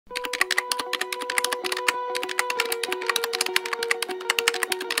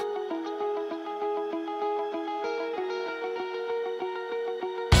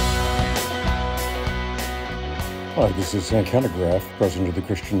Hi, this is Hank Hanegraaff, president of the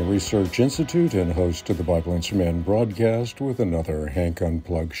Christian Research Institute and host of the Bible Answer Man broadcast with another Hank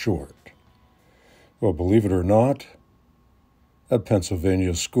Unplugged short. Well, believe it or not, a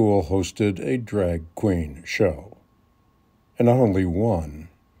Pennsylvania school hosted a drag queen show. And not only one,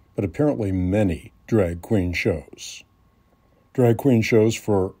 but apparently many drag queen shows. Drag queen shows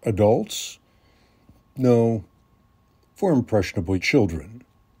for adults? No, for impressionable children.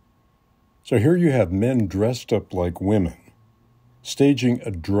 So here you have men dressed up like women, staging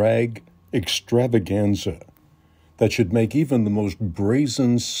a drag extravaganza that should make even the most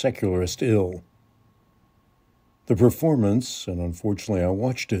brazen secularist ill. The performance, and unfortunately I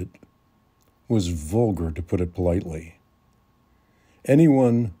watched it, was vulgar, to put it politely.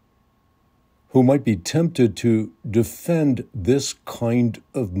 Anyone who might be tempted to defend this kind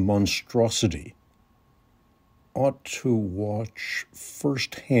of monstrosity ought to watch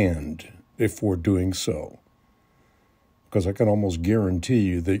firsthand before doing so, because I can almost guarantee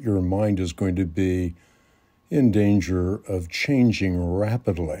you that your mind is going to be in danger of changing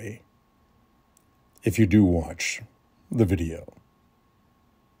rapidly if you do watch the video.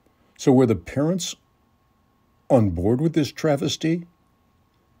 So were the parents on board with this travesty?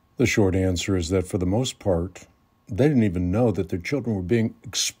 The short answer is that for the most part, they didn't even know that their children were being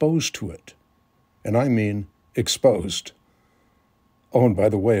exposed to it. And I mean exposed. Oh, and by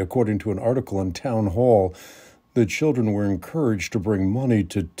the way, according to an article in Townhall, the children were encouraged to bring money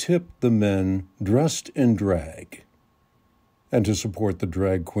to tip the men dressed in drag and to support the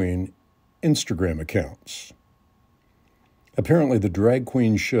drag queen Instagram accounts. Apparently, the drag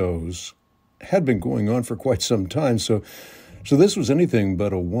queen shows had been going on for quite some time, so this was anything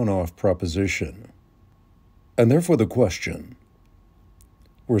but a one-off proposition. And therefore the question,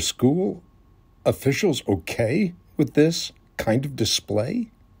 were school officials okay with this kind of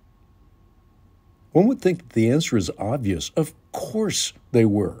display? One would think that the answer is obvious. Of course they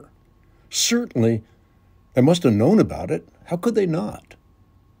were. Certainly, they must have known about it. How could they not?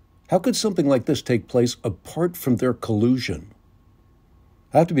 How could something like this take place apart from their collusion?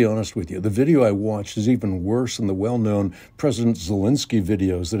 I have to be honest with you. The video I watched is even worse than the well-known President Zelensky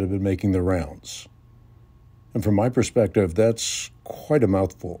videos that have been making the rounds. And from my perspective, that's quite a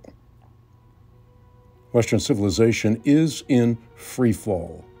mouthful. Western civilization is in free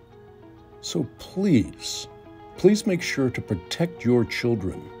fall. So please make sure to protect your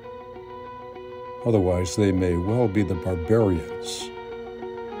children. Otherwise, they may well be the barbarians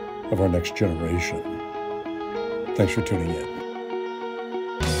of our next generation. Thanks for tuning in.